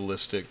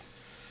legalistic.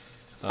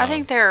 I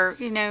think there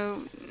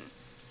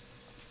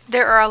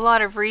are a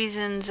lot of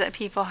reasons that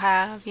people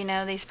have,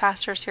 these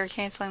pastors who are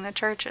canceling the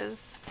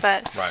churches.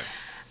 But right.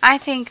 I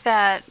think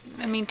that,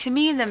 to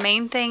me, the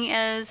main thing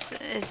is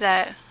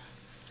that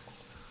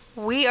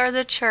we are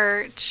the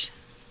church,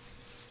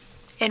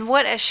 and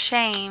what a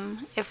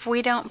shame if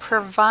we don't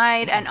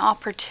provide an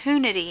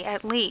opportunity,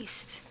 at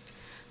least,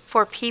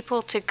 for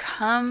people to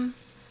come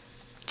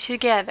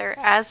together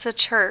as the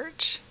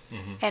church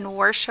and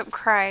worship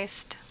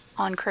Christ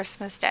on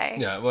Christmas Day.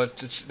 Yeah, well,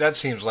 that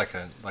seems like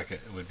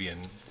it would be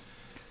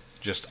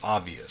just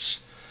obvious.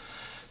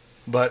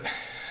 But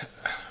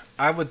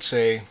I would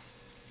say,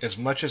 as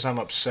much as I'm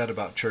upset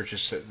about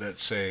churches that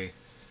say,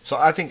 so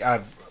I think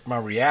my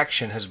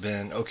reaction has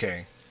been,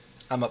 okay,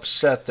 I'm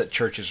upset that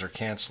churches are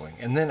canceling.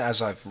 And then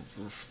as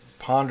I've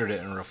pondered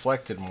it and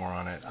reflected more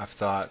on it, I've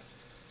thought,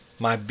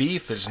 my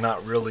beef is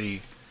not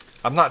really,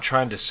 I'm not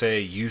trying to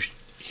say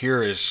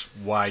here is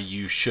why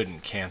you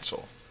shouldn't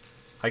cancel.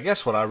 I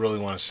guess what I really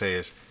want to say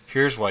is,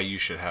 here's why you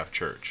should have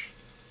church.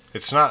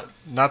 It's not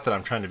that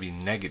I'm trying to be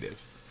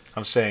negative.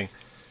 I'm saying,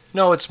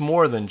 no, it's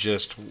more than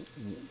just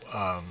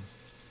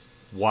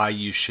why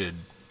you should,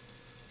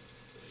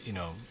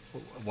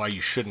 why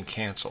you shouldn't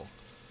cancel.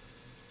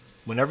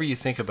 Whenever you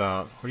think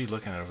about, what are you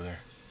looking at over there?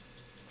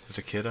 Is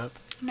a kid up?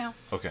 No.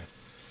 Okay.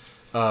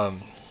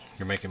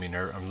 You're making me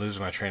nervous. I'm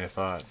losing my train of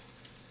thought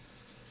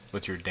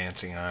with your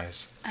dancing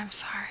eyes. I'm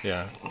sorry.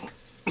 Yeah.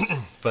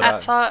 But I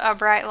saw a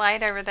bright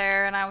light over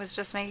there, and I was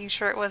just making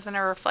sure it wasn't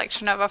a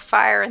reflection of a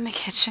fire in the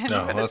kitchen,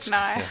 no, but it's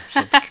not. Yeah,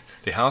 so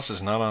the house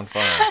is not on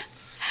fire.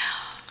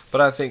 But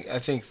I think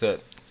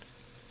that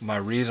my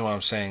reason why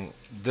I'm saying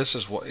this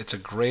is it's a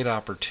great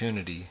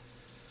opportunity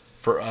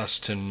for us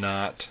to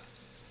not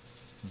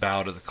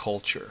bow to the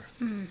culture.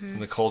 Mm-hmm.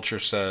 And the culture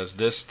says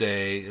this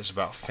day is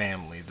about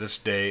family. This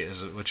day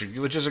is which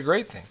is a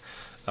great thing.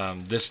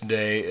 This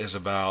day is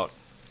about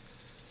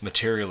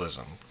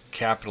materialism,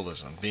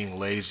 capitalism, being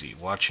lazy,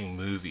 watching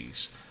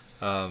movies,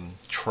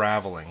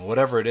 traveling,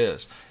 whatever it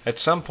is. At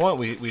some point,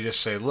 we just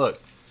say, look,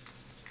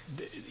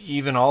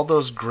 even all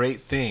those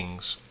great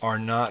things are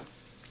not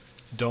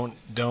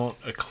don't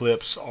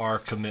eclipse our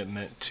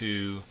commitment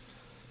to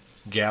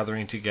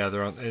gathering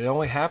together. It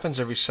only happens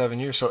every 7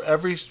 years. So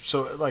every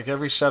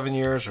 7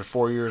 years or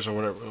 4 years or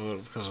whatever,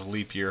 because of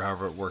leap year,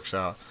 however it works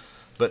out.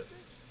 But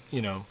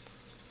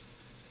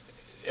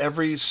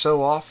every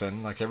so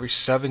often, like every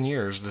 7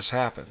 years, this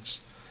happens.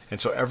 And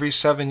so every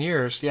 7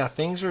 years,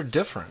 things are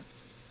different.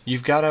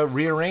 You've got to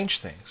rearrange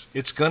things.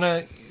 It's going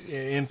to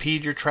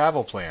impede your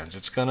travel plans.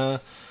 It's going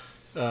to,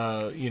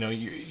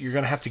 you're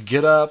going to have to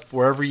get up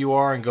wherever you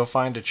are and go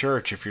find a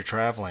church if you're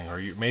traveling.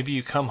 Or maybe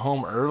you come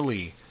home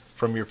early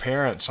from your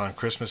parents on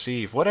Christmas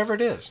Eve. Whatever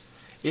it is.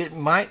 It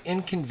might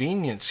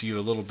inconvenience you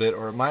a little bit,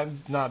 or it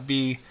might not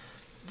be,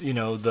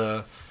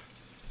 the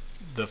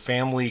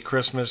family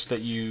Christmas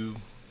that you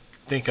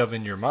think of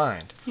in your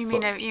mind. You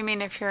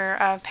mean if you're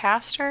a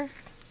pastor?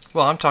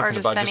 Well, I'm talking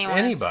about just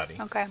anybody.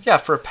 Okay. Yeah,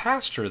 for a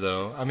pastor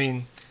though, I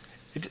mean,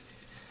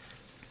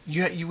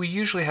 we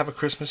usually have a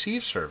Christmas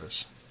Eve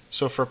service.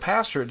 So for a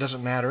pastor, it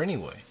doesn't matter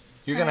anyway.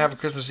 You're going to have a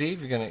Christmas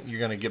Eve. You're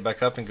going to get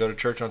back up and go to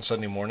church on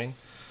Sunday morning.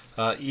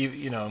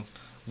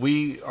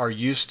 We are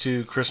used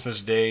to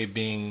Christmas Day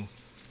being,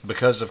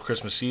 because of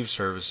Christmas Eve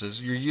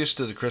services. You're used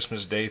to the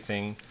Christmas Day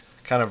thing,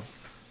 kind of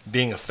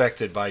being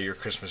affected by your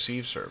Christmas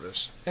Eve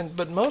service,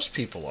 but most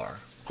people are.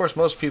 Of course,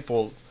 most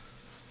people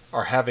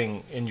are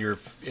having in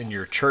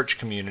your church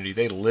community.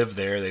 They live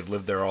there. They've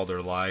lived there all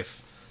their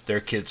life.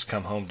 Their kids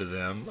come home to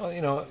them.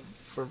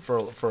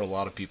 For a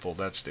lot of people,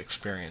 that's the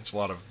experience. A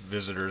lot of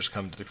visitors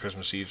come to the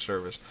Christmas Eve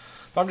service.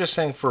 But I'm just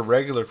saying, for a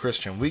regular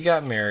Christian, we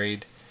got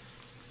married.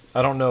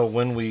 I don't know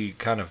when we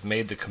kind of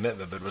made the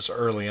commitment, but it was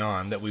early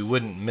on that we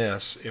wouldn't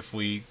miss if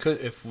we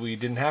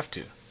didn't have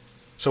to.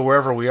 So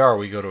wherever we are,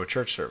 we go to a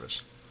church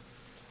service.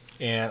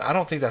 And I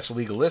don't think that's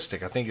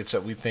legalistic. I think it's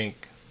that we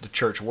think the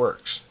church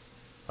works.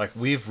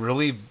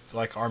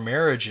 Like our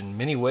marriage in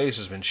many ways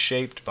has been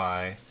shaped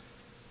by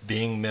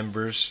being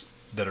members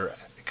that are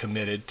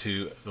committed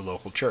to the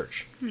local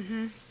church.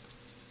 Mm-hmm.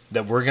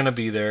 That we're going to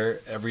be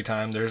there every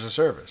time there's a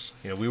service.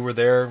 We were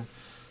there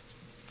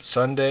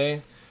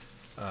Sunday,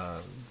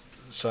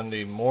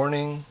 Sunday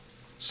morning,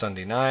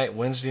 Sunday night,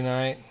 Wednesday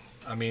night.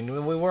 I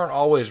mean, we weren't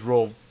always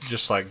real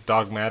just like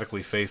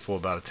dogmatically faithful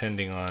about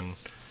attending on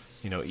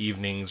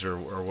evenings or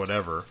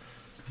whatever.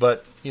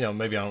 But,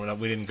 maybe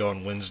we didn't go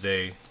on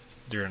Wednesday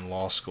during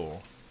law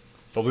school.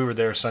 But we were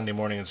there Sunday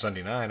morning and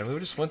Sunday night, and we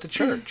just went to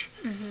church.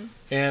 Mm-hmm.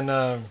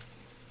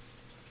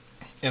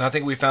 And I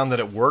think we found that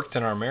it worked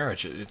in our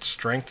marriage. It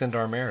strengthened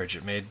our marriage.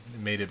 It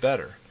made it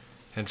better.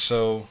 And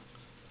so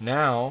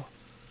now,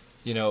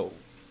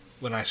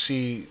 when I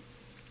see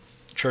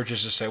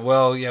churches just say,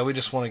 well, yeah, we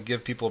just want to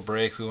give people a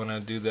break. We want to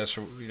do this.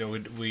 Or,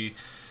 we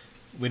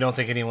don't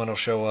think anyone will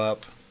show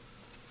up.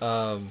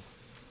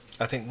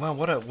 I think, well,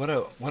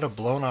 what a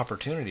blown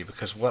opportunity,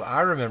 because what I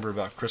remember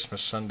about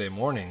Christmas Sunday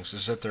mornings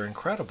is that they're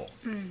incredible.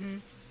 Mm-hmm.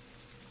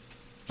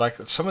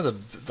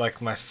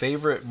 Like my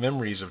favorite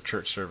memories of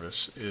church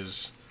service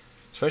is,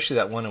 especially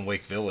that one in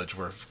Wake Village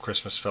where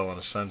Christmas fell on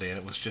a Sunday, and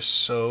it was just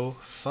so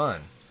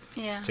fun.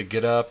 Yeah. To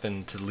get up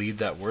and to lead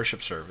that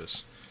worship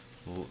service.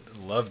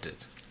 Loved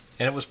it.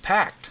 And it was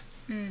packed.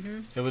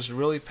 Mm-hmm. It was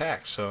really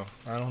packed. So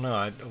I don't know.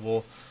 I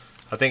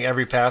think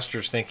every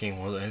pastor's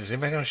thinking, well, is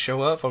anybody going to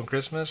show up on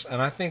Christmas?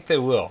 And I think they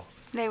will.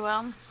 They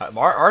will.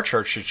 Our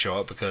church should show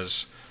up,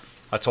 because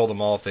I told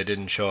them all if they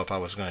didn't show up, I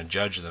was going to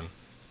judge them.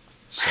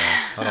 So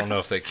I don't know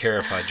if they care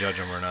if I judge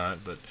them or not.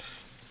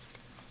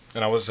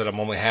 And I said I'm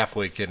only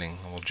halfway kidding.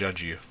 I will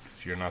judge you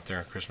if you're not there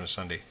on Christmas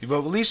Sunday. But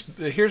at least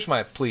here's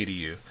my plea to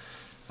you.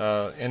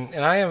 And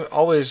I am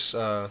always,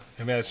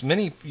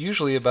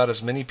 usually about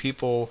as many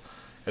people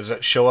as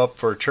that show up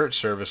for a church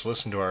service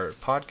listen to our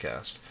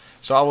podcast.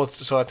 So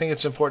I think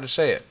it's important to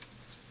say it.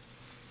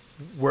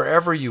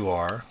 Wherever you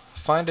are,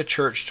 find a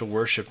church to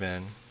worship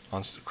in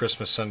on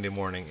Christmas Sunday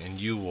morning, and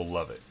you will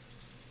love it.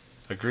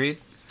 Agreed?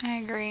 I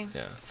agree.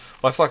 Yeah.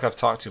 Well, I feel like I've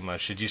talked too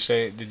much. Did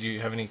you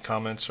have any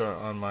comments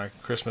on my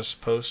Christmas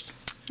post?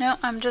 No,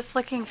 I'm just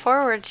looking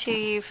forward to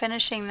you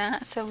finishing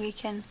that so we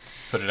can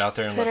put it out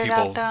there and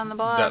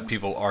let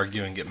people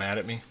argue and get mad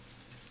at me.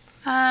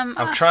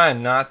 I'm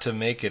trying not to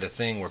make it a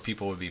thing where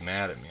people would be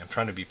mad at me. I'm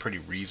trying to be pretty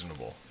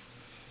reasonable.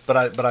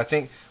 But I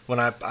think when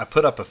I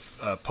put up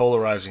a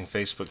polarizing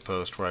Facebook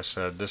post where I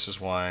said, this is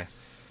why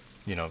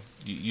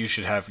you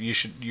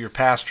should your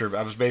pastor.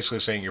 I was basically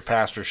saying your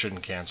pastor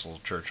shouldn't cancel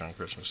church on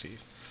Christmas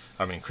Eve.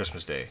 I mean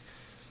Christmas Day.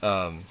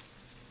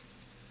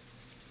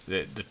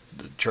 The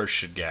church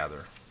should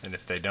gather, and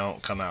if they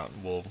don't come out,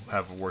 we'll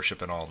have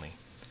worship in Olney.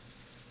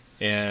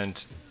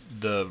 And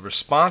the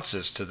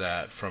responses to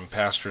that from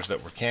pastors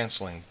that were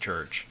canceling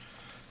church,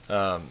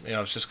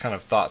 I've just kind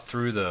of thought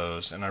through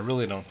those, and I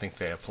really don't think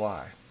they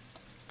apply.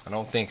 I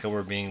don't think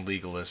we're being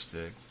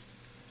legalistic.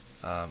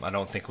 I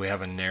don't think we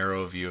have a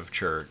narrow view of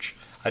church.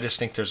 I just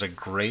think there's a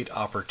great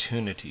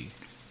opportunity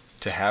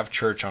to have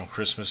church on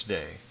Christmas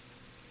Day,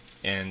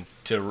 and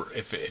to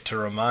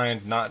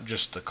remind not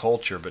just the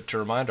culture, but to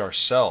remind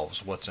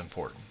ourselves what's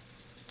important.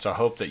 So I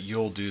hope that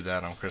you'll do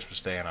that on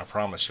Christmas Day, and I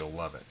promise you'll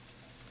love it.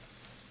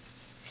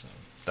 So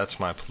that's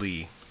my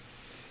plea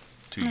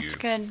to you. That's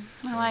good.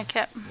 I like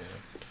it. Yeah.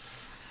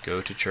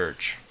 Go to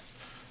church.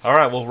 All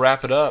right, we'll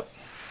wrap it up.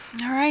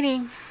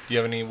 Alrighty. Do you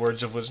have any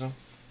words of wisdom?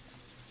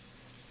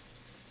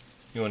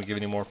 You want to give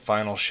any more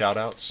final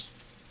shout-outs?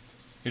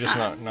 You're just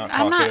not talkative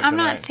tonight? I'm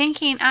not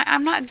thinking.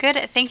 I'm not good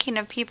at thinking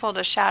of people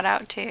to shout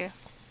out to.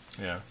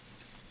 Yeah.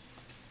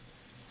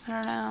 I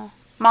don't know.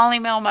 Molly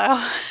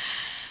Milmo.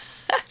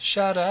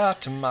 Shout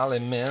out to Molly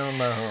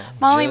Milmo.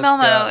 Molly Just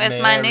Milmo got is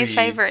my new married.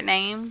 favorite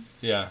name.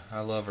 Yeah, I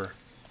love her.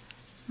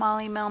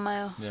 Molly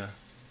Milmo. Yeah.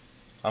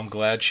 I'm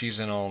glad she's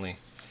in Olney.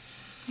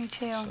 Me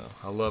too. So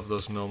I love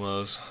those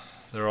Milmos.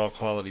 They're all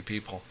quality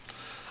people.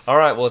 All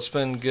right, well, it's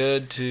been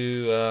good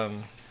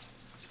to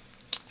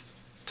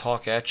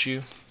talk at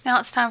you. Now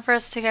it's time for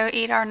us to go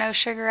eat our no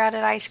sugar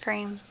added ice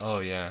cream. Oh,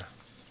 yeah.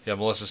 Yeah,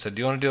 Melissa said,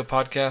 do you want to do a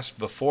podcast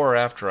before or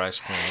after ice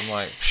cream? I'm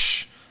like,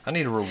 I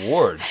need a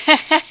reward.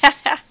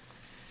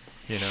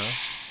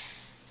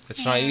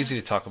 It's not easy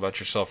to talk about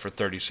yourself for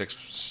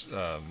 36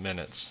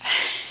 minutes,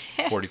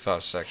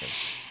 45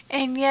 seconds.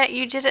 And yet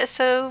you did it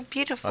so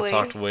beautifully. I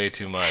talked way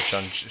too much.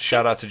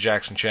 Shout out to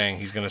Jackson Chang.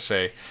 He's going to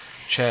say,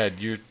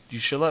 Chad, you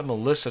should let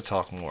Melissa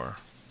talk more.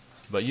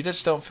 But you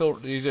just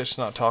you're just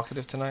not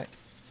talkative tonight?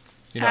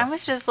 I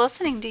was just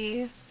listening to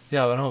you.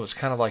 Yeah, I know. It's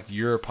kind of like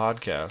your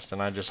podcast,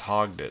 and I just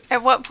hogged it.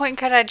 At what point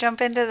could I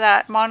jump into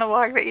that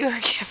monologue that you were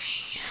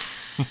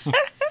giving?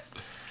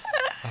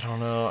 I don't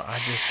know.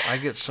 I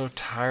get so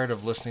tired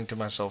of listening to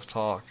myself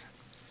talk.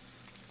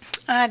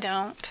 I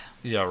don't.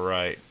 Yeah,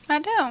 right. I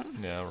don't.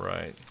 Yeah,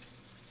 right.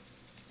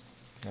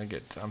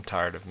 I'm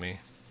tired of me.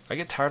 I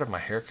get tired of my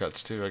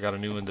haircuts, too. I got a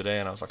new one today,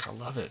 and I was like, I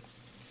love it.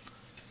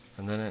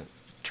 And then it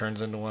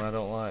turns into one I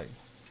don't like.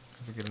 I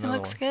have to get another one.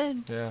 It looks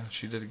good. Yeah,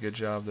 she did a good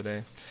job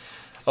today.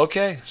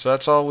 Okay, so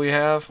that's all we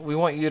have. We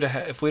want you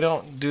to, if we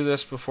don't do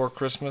this before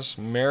Christmas,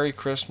 Merry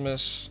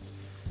Christmas,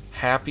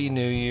 Happy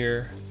New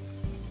Year,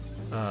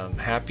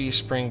 Happy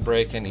Spring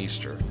Break and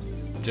Easter,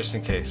 just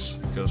in case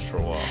it goes for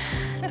a while.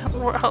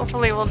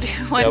 Hopefully we'll do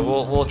one. Yeah,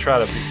 we'll try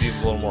to be a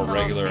little more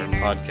regular in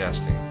sooner.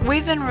 podcasting.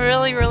 We've been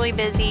really, really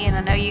busy, and I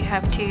know you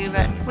have too,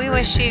 but we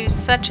wish you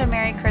such a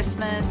Merry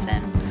Christmas,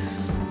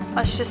 and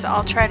let's just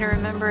all try to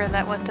remember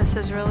that what this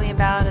is really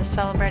about is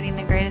celebrating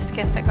the greatest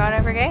gift that God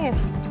ever gave.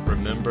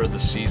 Remember the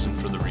season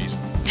for the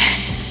reason.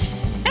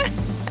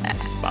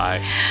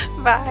 Bye.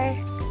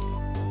 Bye.